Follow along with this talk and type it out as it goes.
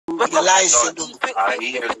But you license.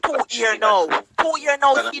 For 2 years now. 2 years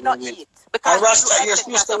now she not eat. Because Rasta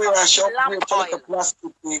used to wear a shop with a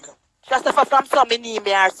plastic wig. Just from some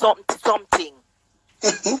anemia or something.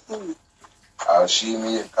 She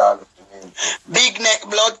may call it to me. Big neck,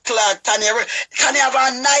 blood clot. Can you have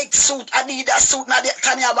a Nike suit, Adidas suit?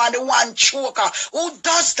 Can you have the one choker? Who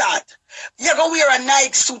does that? You go wear a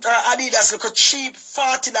Nike suit or Adidas, look a cheap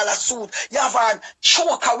 $40 suit. You have a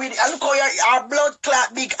choker with it. And look how your blood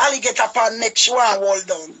clot big alligator pan neck you want hold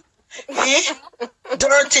down.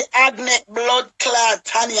 Dirty acne blood clot,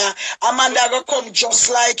 Tanya. Amanda go come just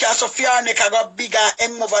like you. So your neck got bigger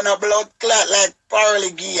and move on a blood clot like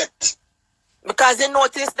Parley Gate. Because they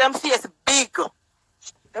notice them face big.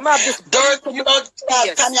 Them have this dirty blood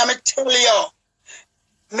clot, Tanya. I tell you.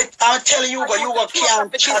 I'm telling you, you go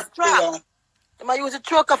can't chat to you. They might use a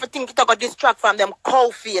truck of a thing to go distract from them cow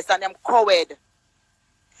face and them cow head.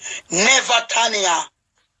 Never, Tanya.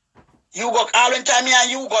 You go all the time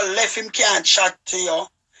and you go left him can't chat to you.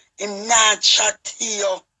 Him not chat to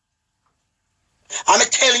you. I'm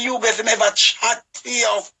telling you if him ever chat to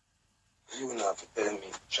you. You don't have to tell me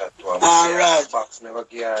to chat to him. Alright. Box never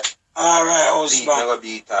get. Alright, husband. Never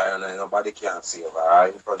beat her and nobody can save her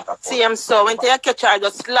in front of her. See him so when they catch her,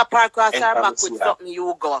 just slap her across her back with something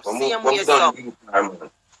you go. See him with yourself.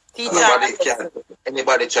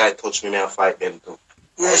 Anybody try to touch me, I'll fight them too.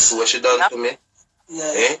 Yes. See what she done to me?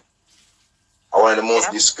 Yeah. Eh? I want the most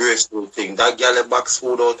disgraceful thing. That girl box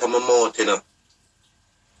food out of my mouth, you know.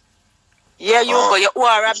 Yeah, you go. You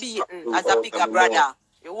are a beaten as a bigger brother.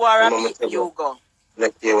 You are a beaten, you go.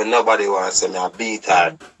 Next year when nobody wants to say me, I beat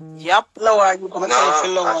her. Yep. Lower, you come and tell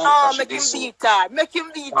you lower. No, make him beat her. Make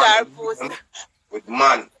him beat her, Puss. With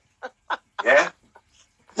man. Yeah?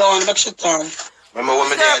 No, make she turn. Remember when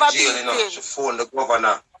we there in jail, you know, she phoned the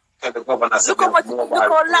governor. Tell the governor said, look how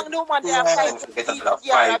long the woman there get another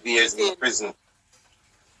 5 years in prison.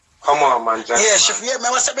 Come on, man. Yeah, she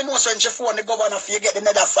remember say no when she phone the governor for you get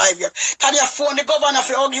another 5 years. Can you phone the governor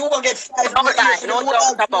for you go get 5 years? No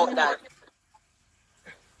doubt about that.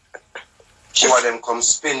 Two of them come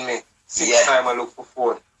spin me. 6 times I look for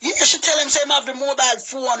phone. Yeah, she tell him say I have the mobile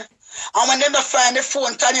phone. And when them find the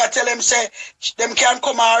phone, Tanya tell them say them can't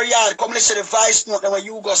come our yard, come listen to the voice note when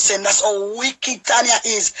you go send. That's how wicked Tanya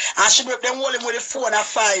is. And she break them hold him with the phone at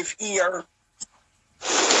 5 years.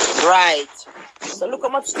 Right. So look how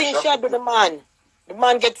much things she had with the man. The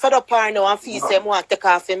man get fed up her now and feels him want to take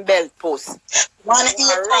off him belt post.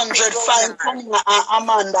 1-800 find Tanya and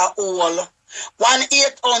Amanda all.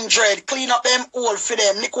 1-800 clean up them all for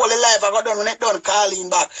them. Nicole live I got done when it done calling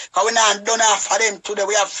back. Because we not done after them today.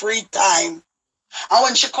 We have free time. And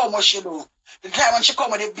when she come, what she do? The time when she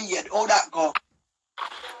come with the beard, how that go?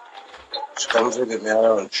 She comes with me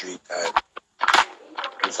around 3 times.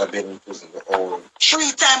 I've been in prison the whole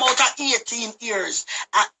 3 times out of 18 years.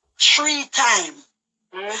 3 times.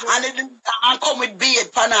 And come with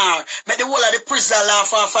beard panar. Make the whole of the prison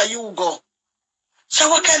laugh off of you go. So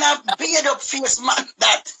what kind of beard up face man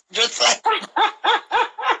that? Just like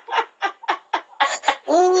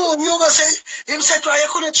oh, you gonna say him said you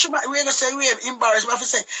couldn't trim we gonna say we embarrassed, but if you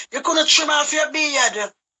say you couldn't trim off your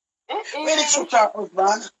beard. Where did you talk,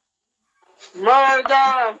 husband?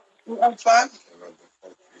 Murder. Husband?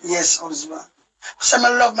 Yes, husband. So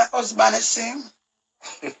I love my husband the same.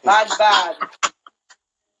 Bad.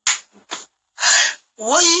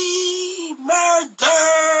 We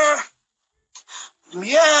murder.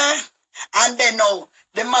 Yeah. And then now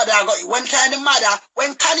the mother got when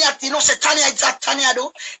Tanya you know say Tanya exact Tanya do.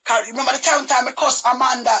 Cause remember the time I cussed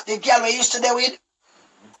Amanda, the girl we used to there with?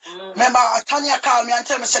 Remember Tanya called me and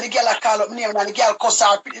tell me say the girl I call up my name and the girl cuss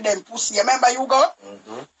her pretty them pussy. Remember you go?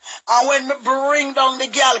 And when me bring down the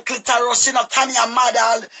girl clitoris in Tanya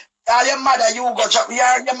mother all your mother you go drop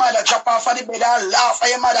your mother drop off of the bed and laugh at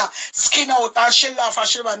your mother skin out and she laugh and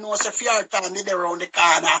she never know say fear time they around the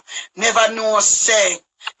corner. Never know say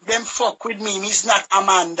them fuck with me, it's not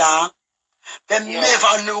Amanda. Them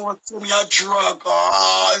never know to me a drug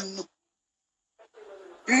on.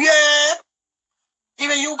 Yeah.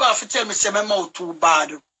 Even you got to tell me say my mouth too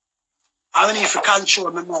bad. I don't need to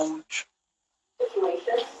control my mouth.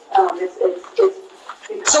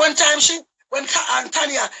 So when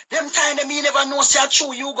Tanya, them time them you never know say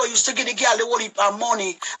true you go used to give the girl the whole heap of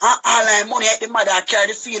money and all that money at the mother carry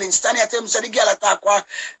the feelings. Tanya tell me say the girl attack or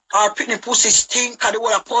pitney pussy stink and the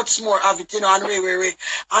whole of Portsmore have it, you know, and way.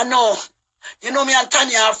 I know. You know me and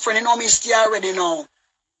Tanya are friend, you know me stay already now.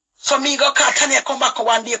 So me go call Tanya come back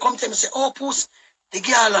one day, come tell me say, oh Puss, the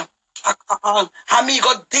girl and me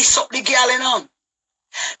go diss up the girl, you know.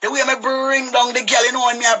 The way I bring down the girl, you know,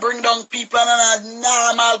 and me I bring down people and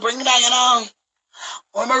normal bring down, you know.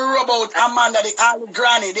 When I rub out Amanda, the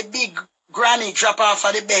granny, the big granny drop off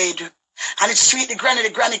of the bed. And it's sweet, the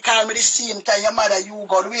granny called me the same time, your mother, you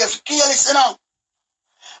go, we have to kill this, you know.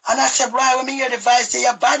 And I said, boy, when me hear the voice, say,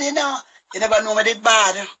 you're bad, you know. You never know me that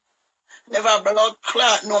bad. Never blood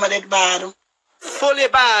clot, know me that bad. Fully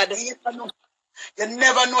bad. You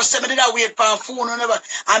never know, say me did I wait for a phone, you never.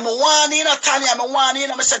 I'm one in, Tanya, I'm one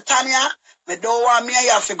in, I said, Tanya, me don't want me,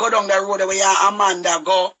 I have to go down the road where Amanda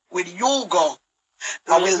go, with you go.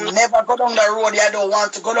 I will never go down the road, I don't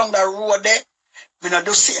want to go down the road there. Me not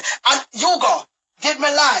do see. And you go, get me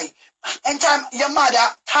lie. Anytime your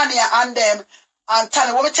mother, Tanya, and them, and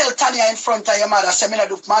Tanya, when me tell Tanya in front of your mother, say me not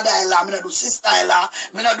do mother-in-law, me not do sister-in-law,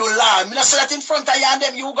 me not do law, me not say that in front of you and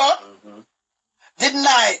them, you go. Didn't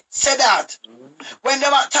I say that? When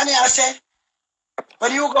them Tanya say,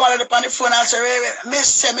 when you go on the phone and say,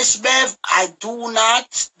 Miss Bev, I do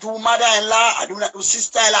not do mother-in-law, I do not do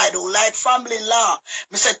sister-in-law, I don't like family-in-law.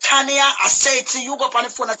 Me say, Tanya, I say to you, go on the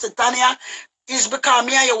phone and say, Tanya, it's because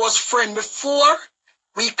me and you was friend before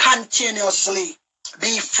we continuously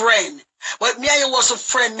be friend. But me and you was a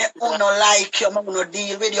friend, me no like you, me no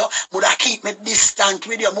deal with you, would I keep me distant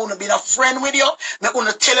with you, me no be a friend with you, me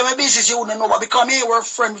no tell you my business, you wouldn't know what, because me were a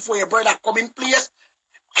friend before your brother come in place.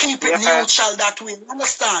 Keep it neutral that way,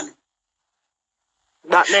 understand?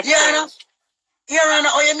 That makes sense. You know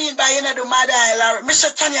what you mean by you know the mother-in-law?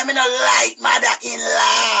 Mr. Tanya, me no like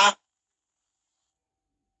mother-in-law.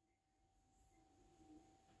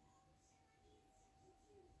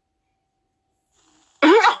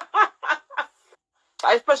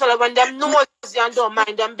 Especially when them nosy and don't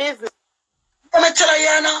mind them business. Let me tell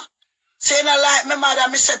you, know, say no like my mother,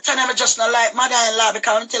 me say Tanya, me just not like mother-in-law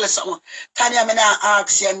because I'm tell you something. Tanya, me not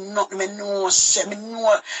ask you nothing, me know, say, me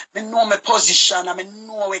know my position, and me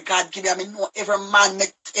know where God give you, me know every man me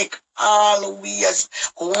take always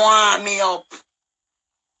warm me up.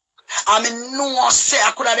 And me know, say,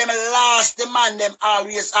 I could have them last, the man them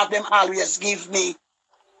always give me,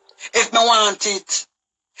 if me want it.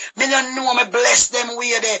 Me don't know me bless them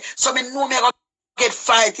way there. So me know me go get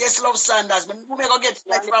fight. Yes, love Sanders. Me know me go get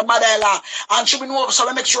fight for a mother-in-law. And she me know, so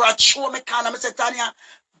me make sure I show me can. And me say, Tanya,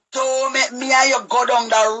 don't make me and you go down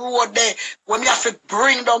the road there when me have to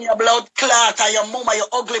bring down your blood clot and your mama, your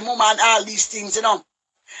ugly mama and all these things, you know.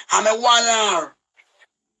 And me want her.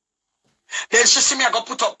 Then she see me, I go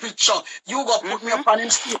put up picture. You go put me up on him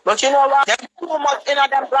street. But you know what? There's too much in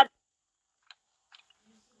them blood.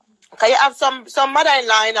 Can you have some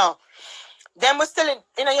mother-in-law, you know? Them was still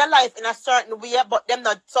in your life in a certain way, but them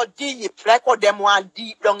not so deep. Like how them want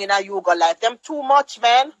deep down in a yoga life. Them too much,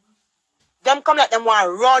 man. Them come like them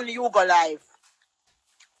want run yoga life.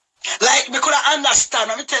 Like, me could understand.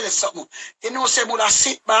 Let me tell you something. You know, say, would I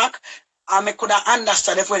sit back and me could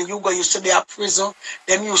understand if when you go used to be a prison,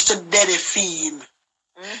 them used to dead a fee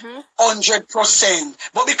 100%.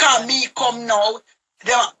 But because me come now,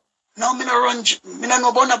 them. No, me no run, me no know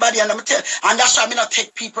about nobody, and that's why me not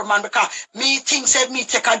take people, man, because me think said me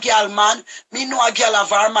take a girl, man, me know a girl of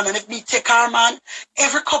her, man, and if me take her, man,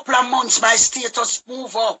 every couple of months my status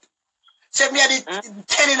move up. Say me at the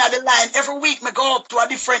 10 in the line, every week me go up to a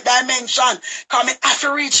different dimension, because me have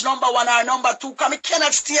to reach number 1 or number 2, because me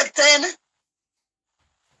cannot stay at 10. Right.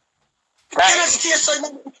 Cannot stay so,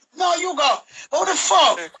 no, you go, what the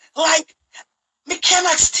fuck, like, me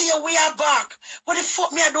cannot stay way back. What the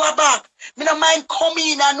fuck me I do a back? Me no mind come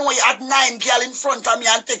in and know you had 9 girl in front of me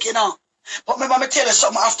and take it on. But me tell you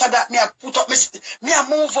something, after that me I put up me I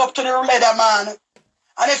move up to the leather, man.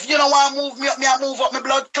 And if you don't want to move me up, me I move up my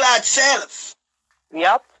blood clad self.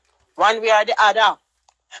 Yep. One way or the other.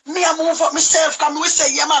 Me I move up myself, come we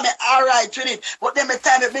say, yeah man, me alright with it. But then me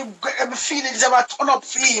time me feelings ever turn up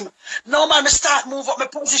for him. No man, me start move up my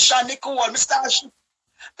position, Nicole, me start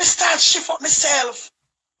shift up myself.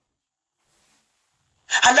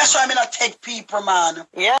 And that's why I not take people, man.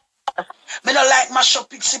 Yeah. Me not like mash up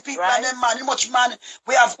pixie people and them, man. You much, man.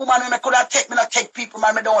 We have woman we could have take, me not take people,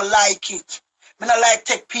 man. Me don't like it. Me not like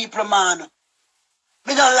take people, man.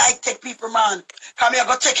 Me don't like take people, man. Because me I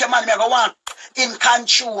go take your man, me I go want in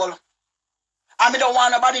control. And me don't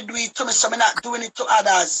want nobody do it to me, so me not doing it to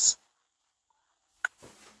others.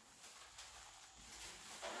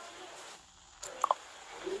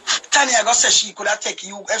 Tanya go say she could have take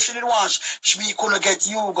you. If she didn't want, she couldn't get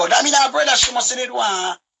you. Go. That mean her brother, she must did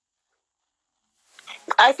want.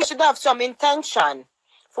 I think she should have some intention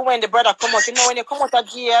for when the brother come out. You know, when you come out of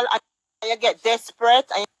jail and you get desperate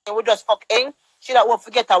and you would just fuck in, she don't won't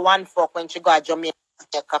forget her one fuck when she got Jamaica.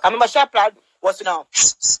 I remember she plan was, you know.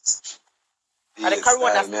 Yes, and the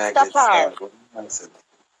corona stop her.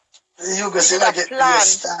 You go see that get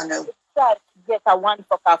plan. Get a one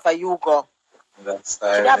fuck off of you go. That's She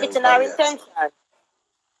have it in her intention.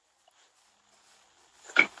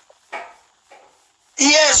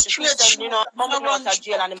 Yes, She said, you know, mom will out of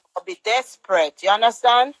jail and will be desperate. You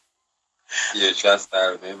understand? Yeah, she has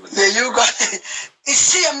to remember. Yeah, you got it. It's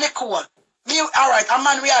same Nicole. Me, alright, a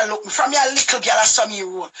man we are look me. From your little girl I saw me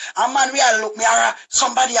roll. A man we are look me, or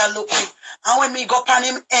somebody I look me. And when me go upon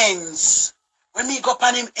him ends,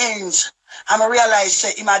 I'ma realize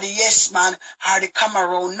say him are the yes man or the come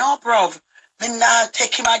around. No, bruv. Me not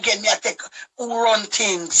take him again, me I take who run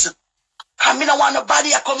things. Cause me no want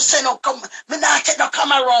nobody I come say no come. Me not take no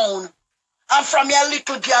come around. And from your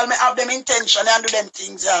little girl, me have them intention and do them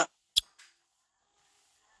things, yeah.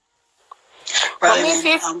 But me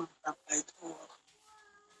feel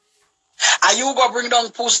are you go bring down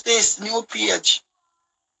post this new page?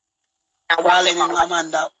 Calling him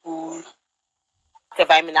Amanda Pool. if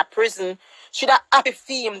I'm in a prison, should I happy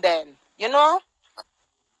theme then? You know?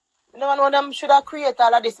 No one of them should have created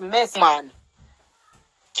all of this mess, man.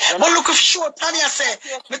 But look if short Tanya say,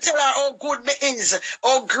 me tell her how good me is,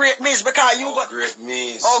 how great me is, because you got great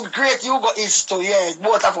me is. How great you got is too, yeah,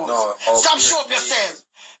 both of us. No, stop show up yourself.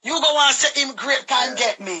 You go and say him great can't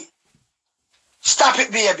get me. Stop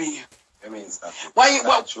it, baby. I mean stop it. Why you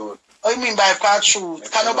what you mean by can't shoot?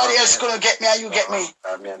 Can nobody else gonna get me and you get me?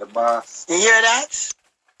 I'm the boss. You hear that?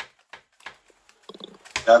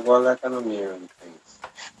 That go like an mirroring things.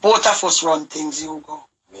 Both of us run things, you go.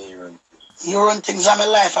 Me run things. You run things in my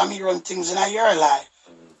life, and me run things in your life.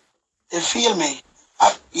 You feel me?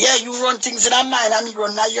 Yeah, you run things in mine, and me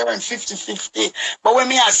run in your 50-50. But when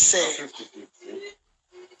me I say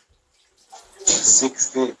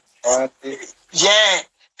 50-50. 60-40. Yeah,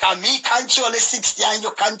 because me control the 60 and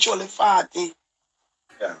you control the 40.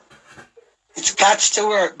 Yeah. It's got to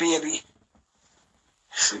work, baby.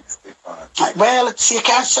 60-40. Well, see, you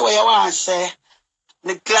can't say what you want to say.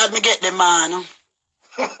 I'm glad me get the man.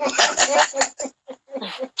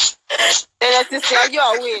 Then you say you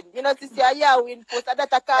are win. You know, to say you are win. Post that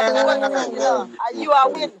I can't win. You are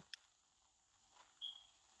win.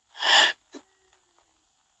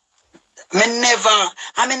 I'm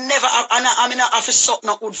not have to suck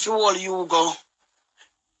no wood for all you go.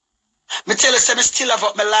 Me tell you, say me still have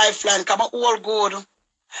up my lifeline, because I'm all good.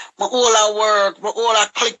 My all I work, my all I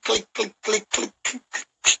click.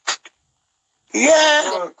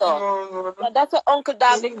 Yeah. That's what Uncle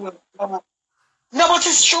Dad. No, but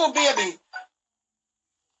it's true, baby.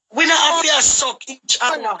 We not have to suck each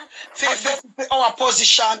other for our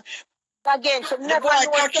position. Again, so never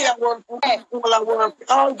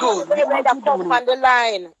all good. We rather come on the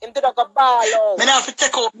line. Him to go ball out. Me have to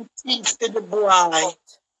take out the things to the boy.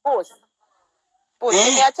 Puss, give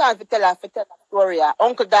me a chance to tell a story.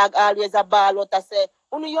 Uncle Dog always a ball out and say,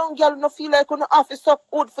 "When young girl no feel like no have to suck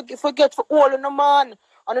good forget for all in the man,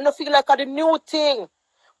 and no feel like the new thing."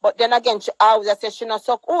 But then again, she always say she not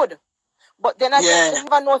suck good. But then again, she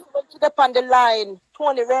never knows when she up on the line.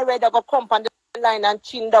 Tony Ray go come on the line and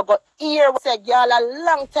Chinda go ear say, "Girl, a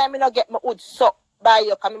long time I no get my wood suck by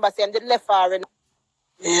you." Come remember saying the left her.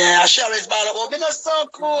 Yeah, she always ball out. Oh, me not so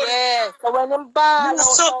cool. Yeah, so when him ball out,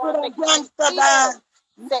 so good,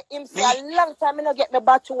 say him say a long time I no get my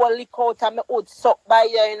battle lick out and my wood suck by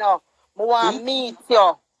you, you know. I want meet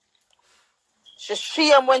you. She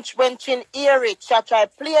shame when she hear it, she try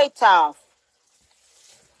play it off.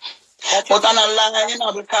 But on a line, you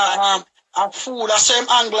know, because a fool, the same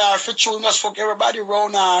angler for true, must fuck everybody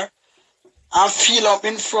around her and feel up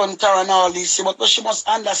in front her and all this. But she must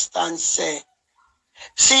understand, say.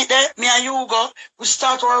 See there, me and you go, we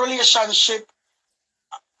start our relationship.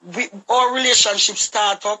 Our relationship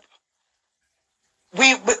start up.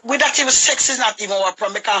 We that even sex is not even our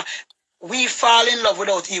problem because we fall in love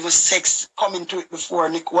without even sex coming to it before,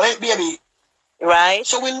 Nicole, right, baby? Right.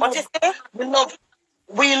 So we love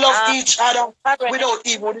each other without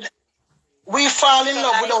even. We fall in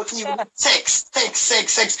love without even sex.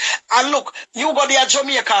 And look, you go there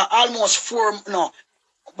Jamaica almost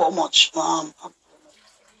about much?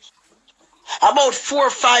 About 4 or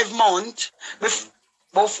 5 months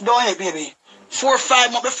don't it, baby? 4 or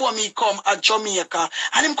 5 months before me come at Jamaica.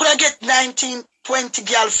 And him could have get 19, 20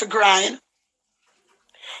 girls for grind.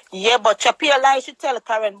 Yeah, but you appear like she tell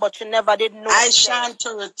Karen, but she never did know. I shan't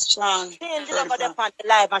tell it, Sean. She didn't go there on the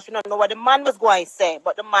live and she don't know what the man was going to say.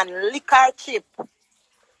 But the man lick her chip.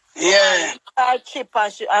 Yeah. Lick her chip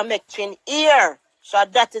and make chin ear. So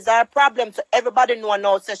that is our problem. So everybody know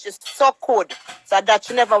now, so she's so good. So that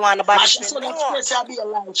she never want to buy. She said that's crazy, I'll be a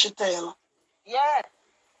lie, she tell. Yeah.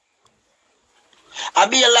 I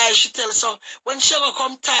be a lie, she tell so when she go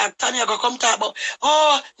come talk, Tanya go come talk about,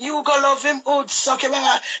 oh, you go love him good, suck him,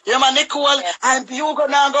 you my Nicole, and you go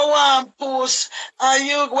now go on Puss, and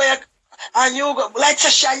you work, and you go, like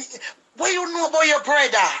say, what you know about your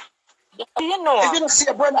brother? You know. If you don't see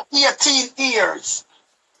your brother 18 years,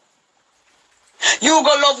 you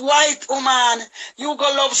go love white woman, you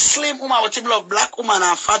go love slim woman, but you love black woman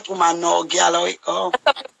and fat woman, no, girl, oh.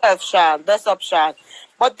 That's up, Sean.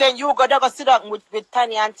 But then you gotta go sit down with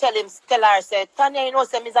Tanya and tell her, say, Tanya, you know,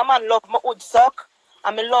 say, me a man love my wood suck.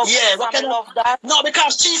 I me love yeah, this, I love that. No,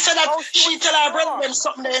 because she said that Oh, she tell her brother them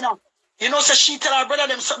something there, you know. You know, so she tell her brother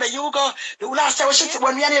them something. You go, the last time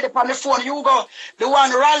when we had it on the phone, you go, the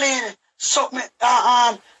one rallying something,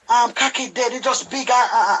 cocky dead, it just big,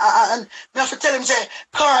 and me have to tell him, say,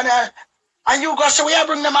 corner, and you go, so we have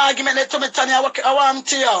bring them argument there to me, Tanya, I want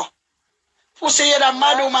to you. Who say you that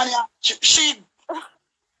mad woman, she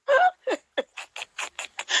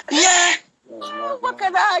yeah. What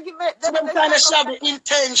kind of argument? Sometimes she have the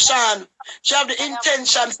intention. She have the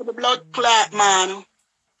intention for the blood clot, man.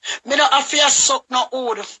 Me not have to suck no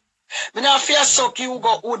wood. Me not have to suck you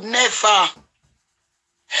go wood, never.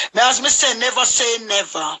 Me as me say never.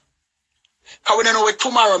 Because we don't know what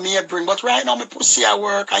tomorrow may bring. But right now, me pussy at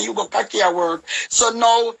work and you go cocky at work. So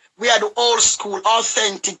now, we are the old school,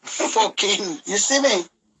 authentic fucking. You see me?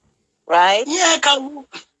 Right? Yeah,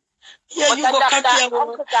 yeah, you go cocky at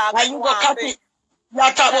work. And you go cocky.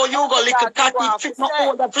 You talk about you go little cocky. Fit no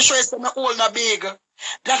old. That for sure say me old na big.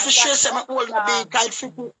 That for sure say me old na big. Can't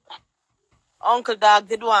fit it. Uncle Dog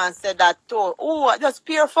did one say that too. Oh, just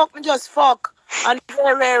pure fuck me, just fuck. And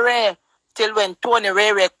rare. Till when Tony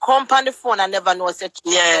Ray come on the phone and never know say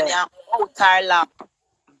yeah. Out her lap,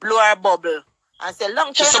 blow her bubble, and say long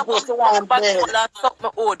time she's supposed to want back and suck my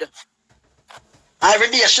hood. Every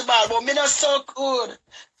day she ball, but me not so good.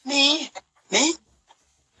 Me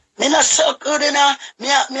not so good, you know. Me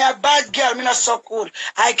a bad girl, me not so good.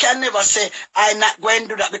 I can never say I not going to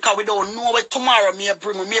do that because we don't know what tomorrow may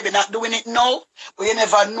bring. We maybe not doing it now, but you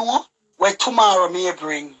never know what tomorrow may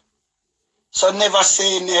bring. So never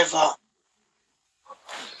say never.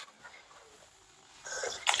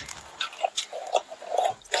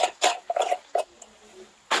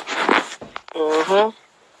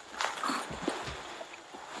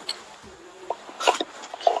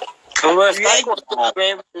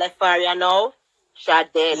 Left her, you know.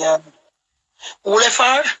 Shot dead. Yeah. Who left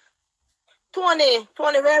her? Tony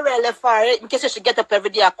Ray left her. In case she get up every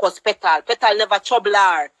day, I cause Petal. Petal never trouble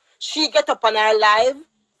her. She get up on her live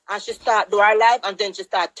and she start do her live and then she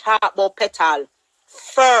start talk about Petal.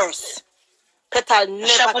 First. Petal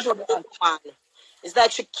never trouble man. It's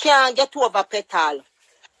like she can't get over Petal.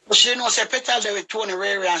 But she didn't know say Petal there with Tony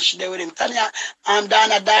Ray and she there with him. Tanya and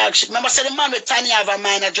Dana Dog. Remember say the man with Tanya have a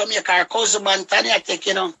man in Jamaica, her cousin man Tanya take,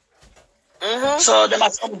 you know. So them are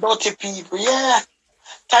some dirty people, yeah.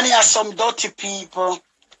 Tanya has some dirty people.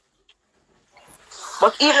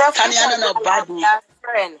 But even if Tanya Petal no bad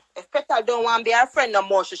friend, if Petal don't want to be her friend no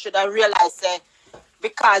more, she should have realized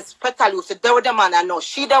because Petal used to deal with the man, I know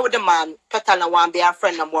she deal with the man, Petal don't want to be her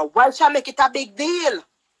friend no more. Why should I make it a big deal?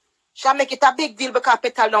 She'll make it a big deal because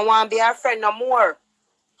Petal don't want to be her friend no more.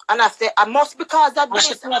 And I say, I must because of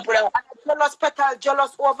this. And jealous Petal,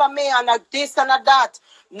 jealous over me, and this and that.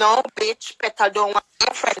 No, bitch, Petal don't want to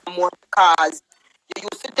be a friend no more because you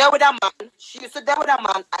used to deal with a man, she used to deal with a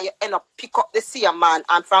man, and you end up pick up the same man,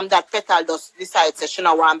 and from that Petal just decides that she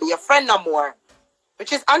don't want to be a friend no more.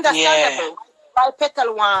 Which is understandable. Yeah. Why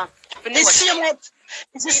Petal want it's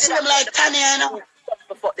the same like Tanya, you know.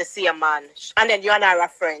 Before the same man, and then you and her are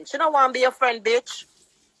friends. She don't want to be your friend, bitch.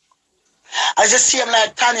 I just see him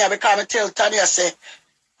like Tanya because I tell Tanya, say,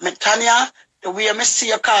 Tanya, the way I see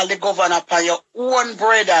you call the governor upon your own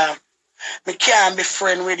brother, I can't be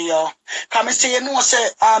friend with you. Because I say, you know, say,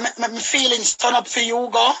 my feelings turn up for you,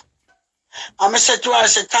 go. And I say to her, I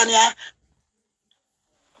say, Tanya,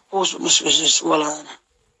 who's this? Hold on.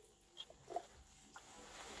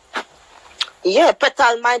 Yeah,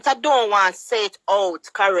 Petal might I don't want to say it out,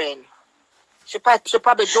 Karen. She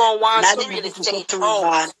probably don't want to really say it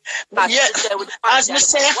out. But yeah, as me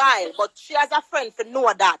say, why? But she has a friend for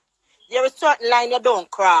know that there is certain line you don't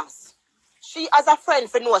cross. She has a friend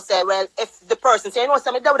for know say, well, if the person say, you know,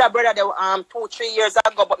 say me there with a brother there 2-3 years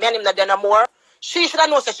ago, but me and him not there no more. She should have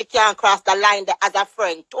known that she can't cross the line there as a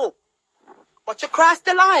friend too. But she crossed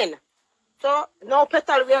the line. So now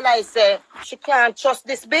Petal realize she can't trust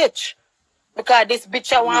this bitch. Because this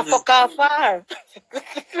bitch I want to fuck off her.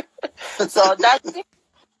 So that's it.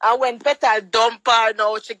 And when Petal dump her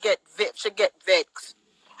now, she get vexed.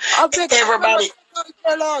 Everybody.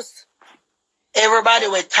 Tell us. Everybody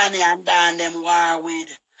with Tanya and Dan them war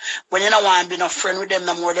with. When you don't want to be no friend with them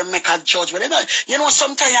no more, they make a judgment. You know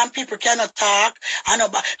sometimes people cannot talk. I know,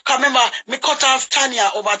 but remember, me cut off Tanya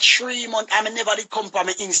over 3 months and I never did come on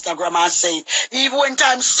my Instagram and say, even when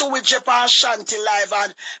time Sue Japan Shanty live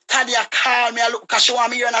and Tanya call me, I look, because she want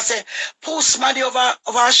me here and I say, Puss Maddy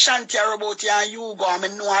over Shanty about you and you go, and I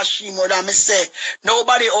know she more than me say,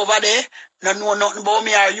 nobody over there. No know nothing about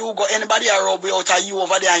me or you go anybody around me out of you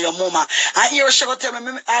over there and your mama. And here she go tell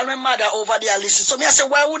me all my mother over there listen. So me I say,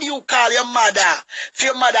 why would you call your mother? If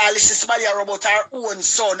your mother listen somebody about her own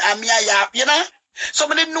son and me you know? So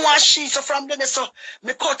me didn't know how she so from then so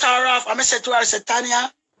me cut her off and I said to her, I said,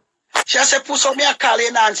 Tanya. She said, Puss up me a call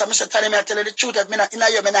in answer. I said, Tanya, me I tell you the truth that me not in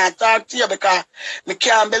you, me not talk to you because me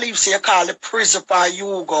can't believe say you call the principal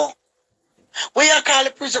you go. What you call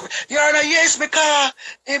the prison? You're not yes because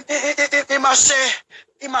he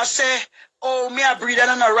must say, oh, me a breed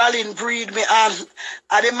and a rallying breed me and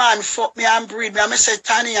the man fuck me and breed me. And I say,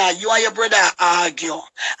 Tanya, you and your brother argue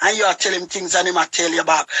and you are telling him things and him a tell you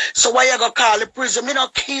back. So why you go call the prison? Me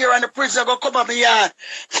not care and the prison go come up me yard.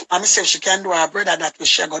 And I say she can do her brother that way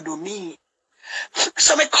she go do me.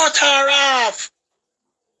 So me cut her off.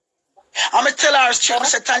 And I tell her straight, I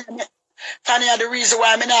say, Tanya, the reason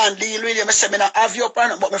why I'm not deal with you, I say, I don't have your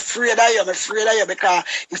partner, but I'm afraid of you. I'm afraid of you because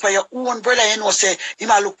if your own brother, you know, say, he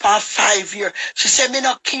might look for 5 years. She said, me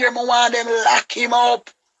not care, I want them lock him up.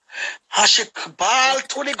 And she ball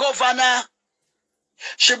to the governor.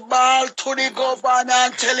 She ball to the governor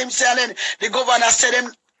and tell him, say, and then the governor said,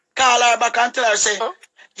 him call her back and tell her, say,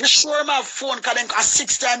 you sure my phone, because then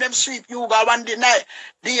 6 times them sweep you go one day night.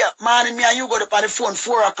 The morning, me and you go up on the phone,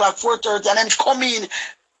 4 o'clock, 4:30, and then come in.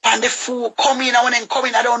 And the fool come in, and when they come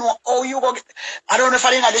in, I don't know how you go. I don't know if I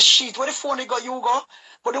didn't have the sheet. Where the phone you go.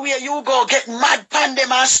 But the way you go, get mad pan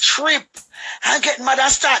them and strip. And get mad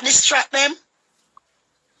and start distract them.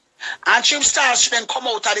 And Trim starts then come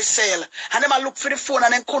out of the cell. And them I look for the phone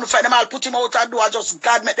and then couldn't find them. I'll put him out and do. I just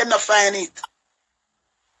God make them not find it.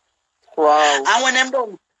 Wow. And when them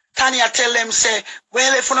done, Tanya tell them, say,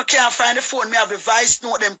 well, if you can't find the phone, me have the voice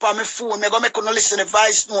note them on my phone. Me go make you listen to the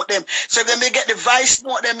voice note them. So if they get the voice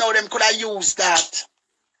note them now, them could have used that.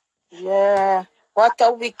 Yeah. What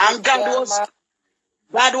a wicked and God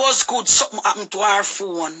was good. Something happened to our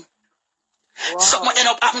phone. Wow. Something end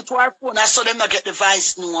up happened to our phone. I saw them not get the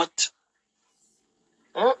voice note.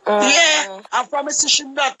 Yeah, I promise you should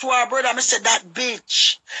not to our brother. I said that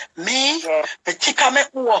bitch. Me, the ticker me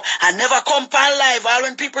poor. I never come pan live. All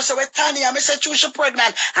when people say, well, Tanya, I said she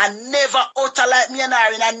pregnant. I never utter like me and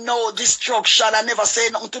her in a no destruction. I never say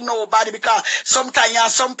nothing to nobody because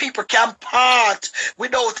sometimes some people can part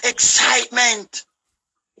without excitement.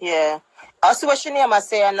 Yeah. I see what she name I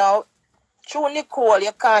say now. True, Nicole,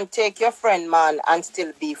 you can't take your friend, man, and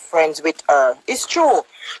still be friends with her. It's true.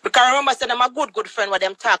 Because I remember saying I'm a good friend when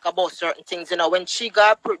them talk about certain things, you know. When she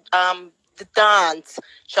got the dance,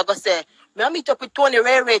 she go say, me meet up with Tony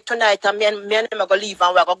Ray tonight and me and him go leave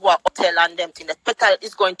and we're going to go to hotel and them thing. That Petal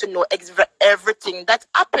is going to know everything that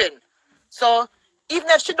happened. So, even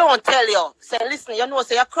if she don't tell you, say, listen, you know,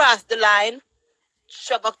 say you cross the line,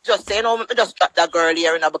 she go just say, you know, me just stop that girl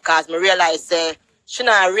here, you know, because me realize, say, she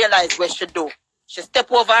not realize what she do. She step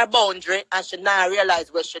over her boundary and she not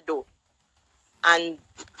realize what she do. And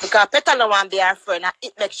because Petal no want to be her friend, and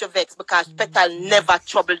it makes you vex because Petal never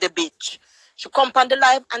trouble the bitch. She come on the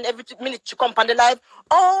live and every minute she come on the live.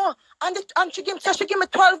 Oh, and she give me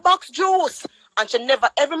 12 bucks juice. And she never,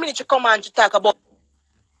 every minute she come on, she talk about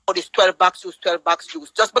this 12 bucks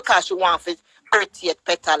juice. Just because she want to irritate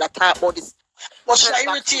Petal. I talk about this. But she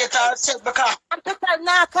irritate herself because and Petal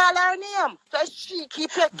not call her name. So she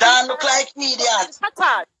keep it. Dan look like idiot.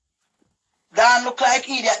 Dan look like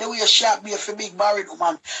idiot the way she be for big barrel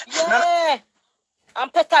woman. Yeah.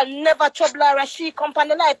 And Petal never trouble her. She come on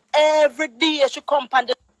the live every day. She come on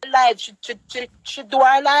the live. She do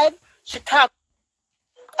her live. She talk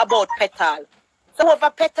about Petal. So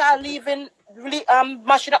over Petal leaving, really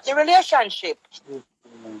mashing up the relationship.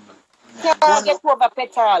 Can't get over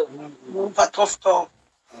Petal. Move a tough talk.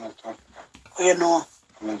 You know.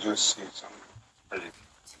 Let me just say something.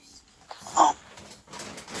 Oh.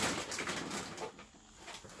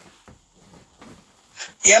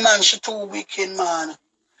 Yeah, man, she too wicked, man.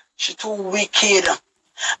 She too wicked.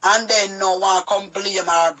 And then no one come blame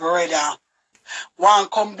her brother. One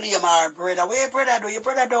come blame her brother. What your brother do? Your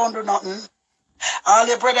brother don't do nothing. All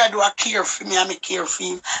your brother do a care for me and me care for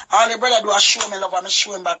him. All your brother do a show me love and me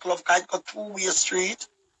show him back love because it got two-way street.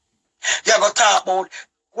 You go talk about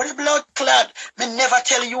what the blood clot. Me never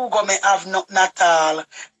tell you go me have nothing at all.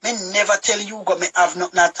 Me never tell you go me have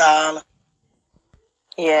nothing at all.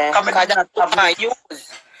 Yeah, because that's what I use.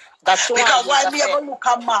 That's because why me ever look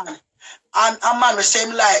a man and a man the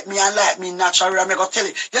same like me and like me naturally, I'm gonna tell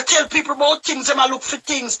you. You tell people about things, them I look for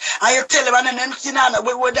things, and you tell them and then you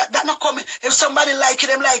know that not coming. If somebody like it,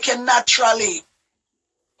 them like it naturally.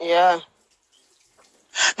 Yeah.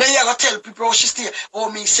 Then you gotta tell people how she stay.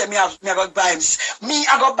 Oh, me say me go buy him. Me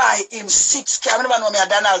I go buy him 6K. I never know me a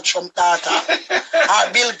Donald Trump daughter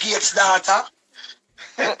or Bill Gates daughter.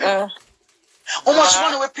 How much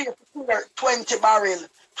money we pay for 20 barrel,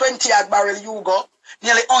 20 odd barrel you go?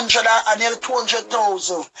 Nearly 100 and nearly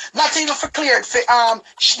 200,000. Not even for cleared for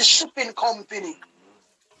the shipping company.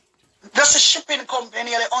 Just the shipping company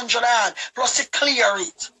nearly 100 odd plus to clear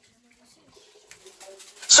it.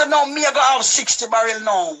 So now me I go have 60 barrel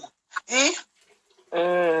now. Eh?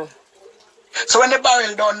 So when the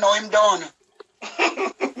barrel done, now him done.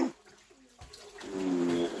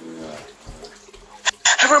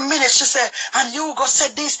 Every minute she say, and you go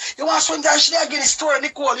say this. You want something she did get the story,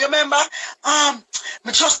 Nicole. You remember?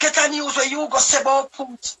 Me just get a news where you go say about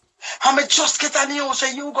Puss. And me just get a news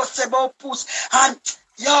where you go say about Puss. And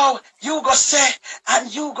yo, you go say,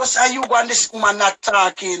 and you go say, you go and this woman not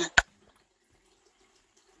talking.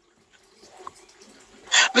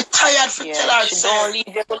 Me tired for tell her she don't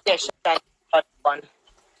leave the protection one.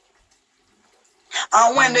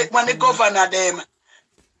 And when the governor them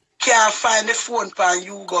can't find the phone for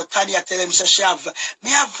you go, Tanya tell him say she have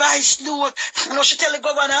me a vice note. You know, she tell the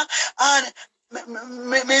governor and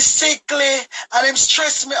me sickly and him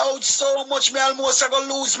stress me out so much me almost I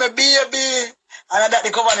gonna lose my baby. And that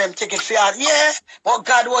the governor them take it for her. Yeah, but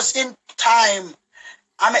God was in time.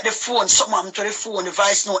 I met the phone, something happened to the phone, the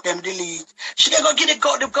vice note them delete. She didn't go give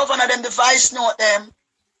the governor them the vice note them.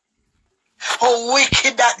 How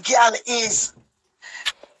wicked that girl is.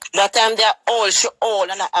 That time they're old, she old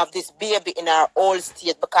and I have this baby in her old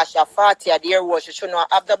state because she's 40 a year old. She should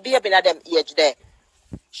not have the baby in them age there.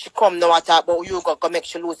 She come now and talk about you go make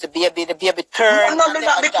she lose the baby turn. No,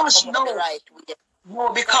 because she know. Right way.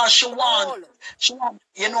 No, because she want,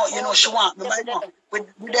 you know, she want.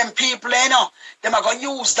 With them people, you know, them are gonna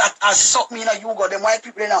use that as something, you know, you got them white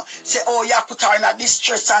people, you know, say, oh, you put her in a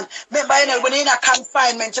distress. And remember, you know, when you're in a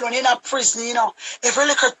confinement, you know, in a prison, you know, every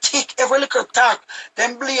little tick, every little talk,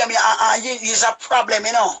 them blame you, is a problem,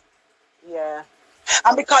 you know. Yeah.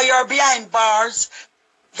 And because you're behind bars,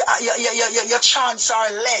 your chance are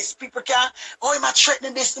less. People can't, oh, I'm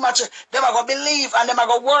threatening this, them are going to believe and them are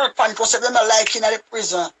going to work on it because them are like in the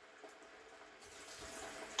prison.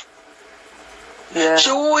 Yeah.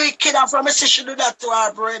 She wicked and from me say she do that to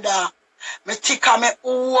her brother. Me think I'm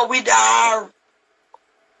with her.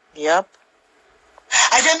 Yep.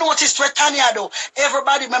 I didn't notice with Tanya though.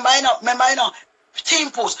 Everybody, remember, you know,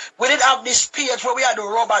 Team Post, we did have this page where we had the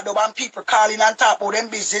rubber dub and people calling and talk about them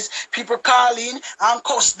business. People calling and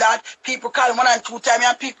cuss that. People calling 1 and 2 times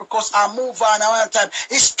and people cuss and move on and 1 time.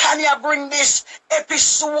 Is Tanya bring this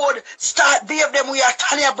episode? Start behave them we are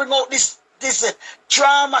Tanya bring out this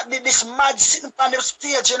drama, this mad sitting on the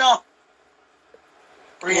stage, you know.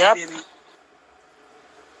 Yep. Baby.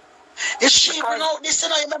 Is she bring out this, you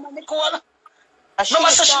know, you remember Nicole? Remember,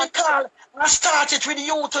 so she call. I started with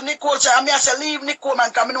you to Nicole. So I say, leave Nicole, man,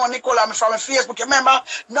 because I know Nicole I'm from Facebook. Remember?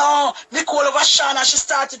 No, Nicole over Sean, and she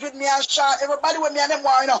started with me and Sean. Everybody with me and them,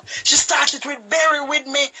 you know. She started with Barry with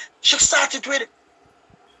me. She started with.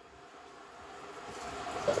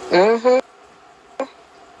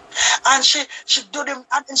 And she do them,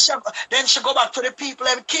 and then she go back to the people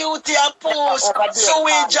and Cutie a post,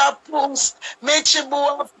 Sewage a post,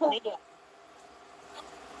 Mechibu a post.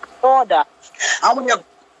 Order. And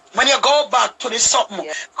when you go back to the something,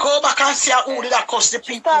 go back and see who did that cost the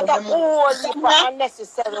people the most.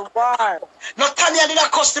 Unnecessary war. No, Tanya did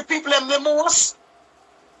that cost the people the most.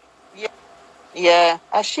 Yeah,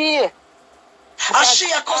 and she. And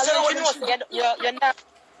she a cost the you're not.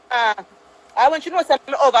 I want you to know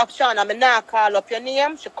something over Sean. I'm not call up your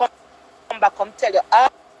name. She come back and tell you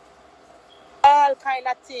all kind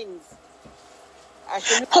of things.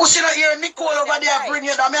 Pussy not here, Nicole over there bring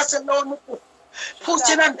you down. I say no, Nicole.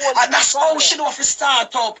 Pussy not, and that's how she know if you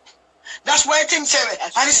start up. That's why I think say,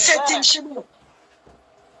 and it's said things she do.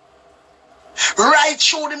 Right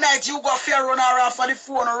through the night, you go fear run her off of the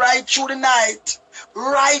phone. Right through the night,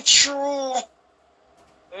 right through.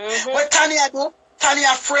 What Tanya do?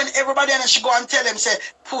 Tanya friend, everybody, and she go and tell them, say,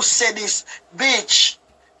 Puss say this, bitch.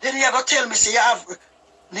 Then you go tell me, say, you have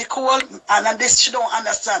Nicole, and this she don't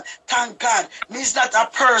understand. Thank God, me's not a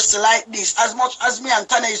person like this. As much as me and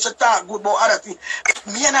Tanya used to talk good about other things,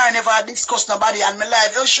 me and I never discuss nobody and my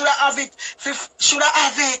life. You should I have it? Should I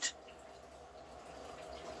have it?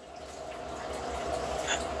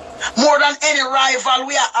 More than any rival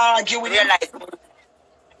we are arguing.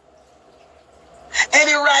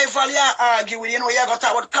 Any rival you argue with, you know, you got to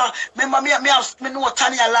talk about. Remember, me know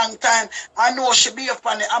Tanya a long time. I know she be up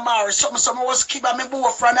on the Amari. Something was keep me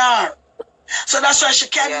both from her. So that's why she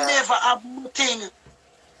can never have nothing.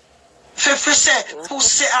 If say, who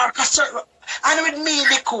say her, and with me,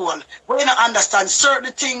 Nicole, we don't understand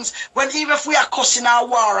certain things. When even if we are cussing our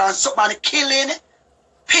war and somebody killing,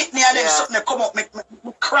 Pitney and them something they come up, make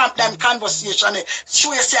cramp them conversation.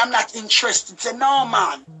 So you say I'm not interested. Say no,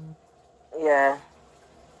 man. Yeah.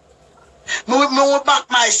 Me will back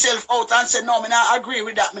myself out and say no, me not agree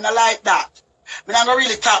with that. Me not like that. Me not gonna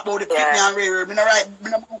really talk about the Pitney and Ray. Me not right.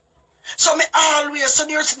 So me always, so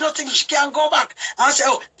there's nothing she can go back and say,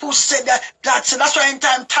 oh, who said that? That's why in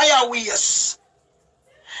time tire ways.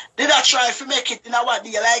 Did I try to make it in a what do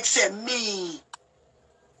you like say me?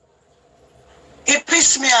 It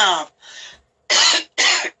pissed me off.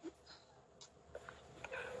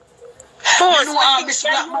 You know, Miss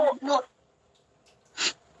Blackman, no.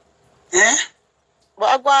 Eh? But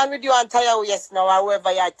I go on with you and Tanya yes now, or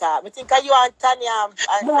whoever you talk. I think you and Tanya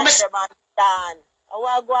and no, Dan. I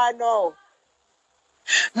want to go on now.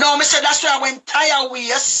 No, I said that's why when Taya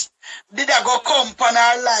ways did I go come on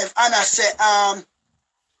our life and I say,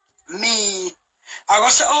 me. I go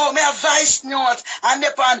say, oh, me a voice note and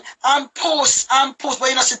upon and post, but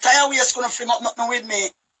you know, see Taya ways gonna fling up nothing with me.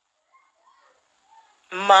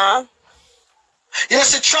 Ma. You know,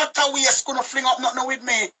 see Tractor ways gonna fling up nothing with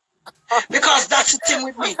me. Because that's the thing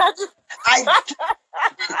with me.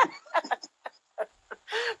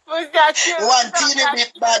 One teeny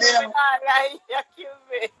bit bad, you know.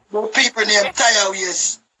 But people named Taya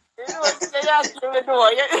ways. You know, say you kill me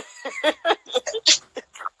door.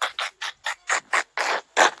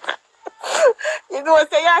 You know,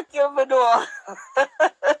 say you kill me door.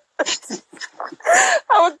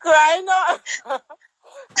 I would cry now. I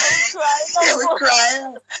would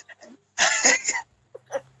cry.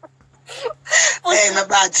 Hey, my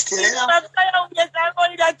bad still, you know. Yes, I'm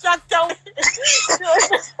only that tractor.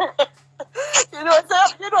 You know, I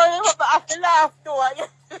have to laugh too.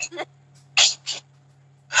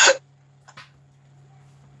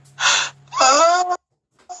 Oh.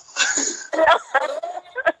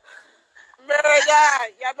 Murder,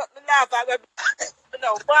 you have to laugh. I'm going to no,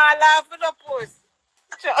 one laugh for the puss.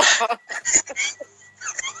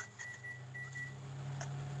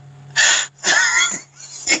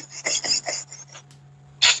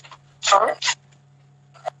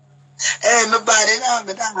 Hey, my body, no,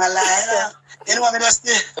 me don't lie. You know what I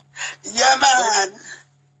mean? Yeah, man.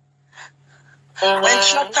 When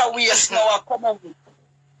Tractor waste now, I come on.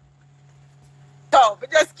 No,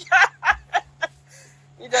 but just can't.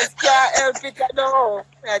 You just can't help it, I know.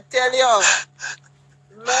 I tell you.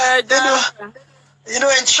 Murder. You know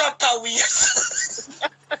when Tractor waste.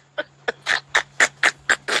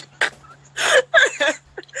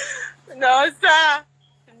 No, sir.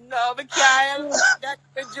 No, we can't help it. That's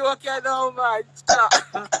a joke, you know, man.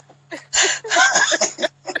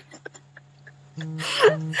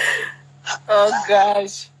 Oh,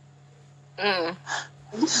 gosh.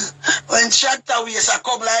 When Tractor waste, I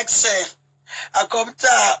come like say, I come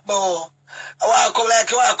talk, boy. I want to come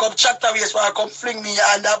like, I want to come Tractor waste, I come fling me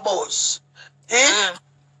on the bus. Eh?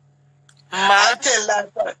 I tell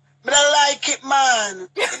that, I don't like it, man.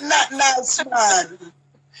 It's not nice, man.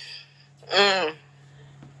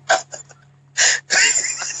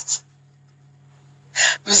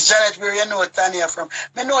 Miss Janet, where you know Tanya from?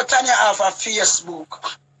 I know Tanya off of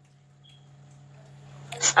Facebook.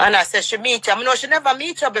 And I said she meet you. I know she never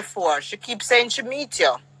meet you before. She keeps saying she meet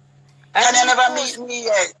you. Tanya never meet me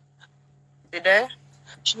yet. Did they?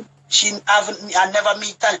 I never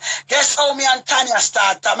meet Tanya. Guess how me and Tanya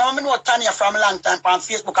start? I know Tanya from a long time on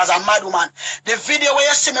Facebook as a mad woman. The video where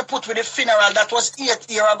you see me put with the funeral, that was 8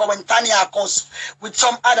 years ago when Tanya goes with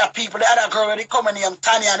some other people. The other girl they come named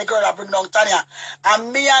Tanya and the girl that bring down Tanya.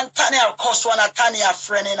 And me and Tanya cuss one of Tanya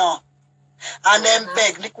friend, you know. And then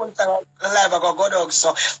beg Nicole live go dog.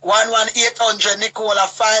 So 1-800 Nicole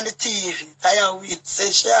find the TV. Tanya we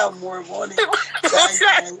say she have more money.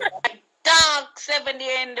 Dog 7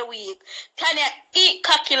 days in the week. Tanya eat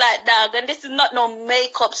cocky like dog, and this is not no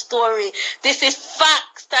makeup story. This is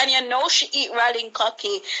facts. Tanya knows she eat rolling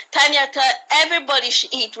cocky. Tanya tell everybody she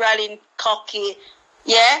eat rolling cocky.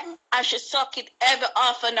 Yeah? And she suck it every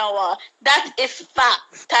half an hour. That is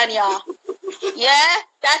fact, Tanya. Yeah?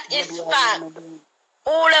 That is fact.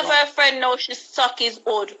 All of her friends know she suck his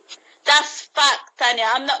old. That's fact, Tanya.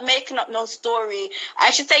 I'm not making up no story. I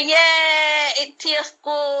should say, yeah, it tastes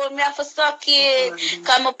good. Me have to suck it.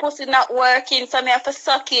 Because my pussy not working, so me have to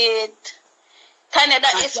suck it. Tanya,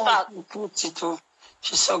 that is fact. Pussy too.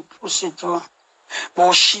 She suck pussy too.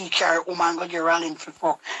 But she carry woman go get rallying for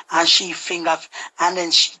fuck. And she finger and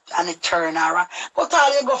then she and it turn her. But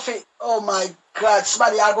all you go for, oh my God,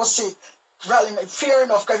 somebody I go see rallying, fair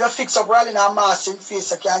enough, because you fix up rallying a mass in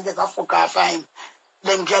face, I can't get a fuck off of him.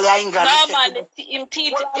 Then girl you ain't got No man, him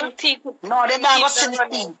teeth. No, they not go see the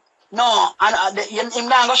teeth. No, and him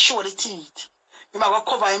not go show the teeth. Him go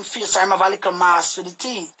cover him face and him have a little mask for the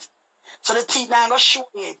teeth. So the teeth not go show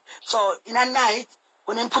it. So in a night,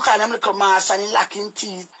 when him put on them little mask and he lock in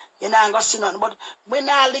teeth, you not go see nothing. But when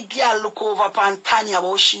all the girl look over upon Tanya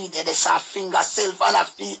about she did, they saw finger self and her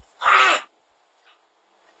feet. Ah!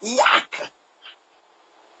 Yuck!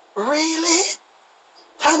 Really?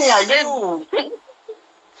 Tanya, you?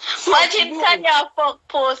 Imagine Tanya fuck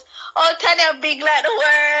post. Oh, Tanya big like the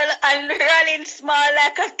world and running small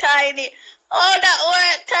like a tiny. Oh, that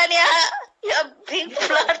word, Tanya. You big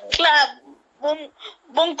flat club.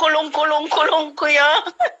 Bunkulunkulunkulunku,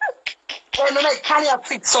 yo. When I make Tanya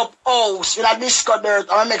fix up house with a disco dirt,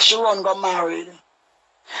 I make she run go married.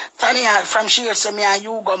 Tanya, from she used to me and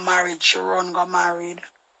you go married, she run go married.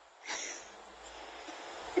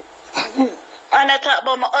 And I talk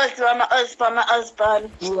about my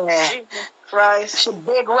husband. Yeah. Jesus Christ. She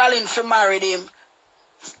big rallying for married him.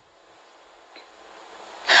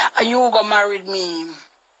 And you go married me.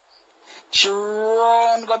 She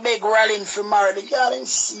run go big rallying for married. The girl ain't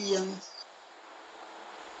see him.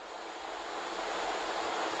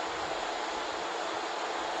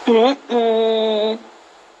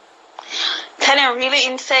 Tanya really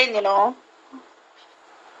insane, you know.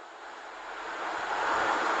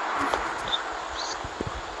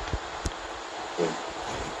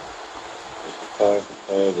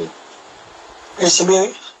 Yes,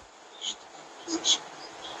 baby.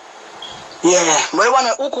 Yeah, but the one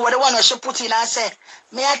Uku, the one she put in and say,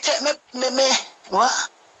 may I take me, what?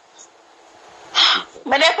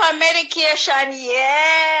 Me dey for medication,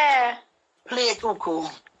 yeah. Play it, Uku.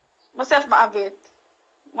 Myself, I have it.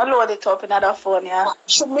 I load it up in another phone, yeah.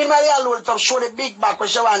 Should me Maria load it up, show the big back when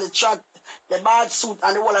she want the track, the bad suit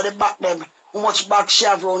and the whole of the back them. How much back she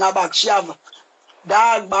have round her back? She have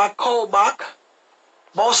dog back, cow back,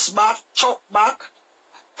 bus back, truck back,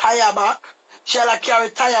 tire back. She'll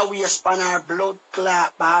carry tire waist on her blood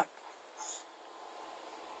clot back.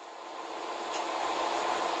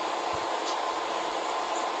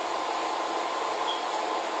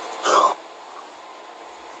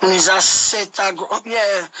 And it's a set of,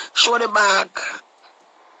 yeah, show the back.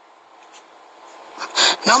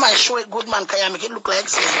 No man, show it good man, can you make it look like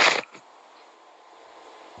so?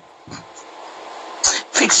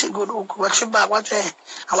 Fix it good, Uku. What's your back? What's it?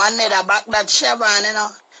 I want the back that she have on, you know.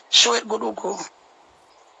 Show it good, Uku.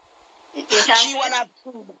 She wanna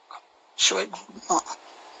show it good. No.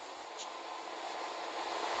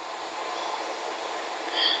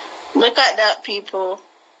 Look at that, people.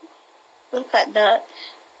 Look at that.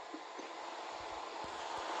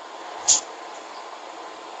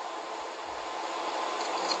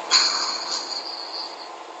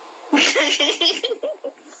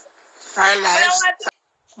 I like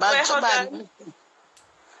Wait, hold on.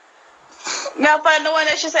 Now, upon the one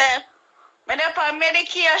that she said, I'm upon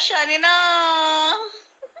medication, you know.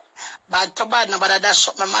 bad to bad, no, but that's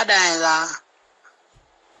what my mother is.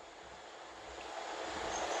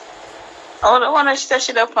 Oh, the one that she said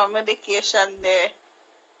she upon medication there.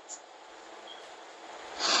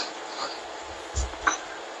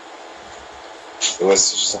 It was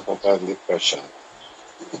suffer from depression.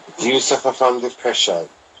 You suffer from depression.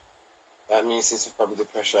 That means you suffer from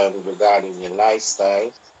depression regarding your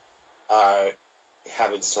lifestyle or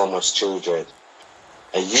having so much children.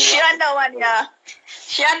 And you she under one, yeah.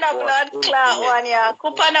 She under blood clot one, yeah.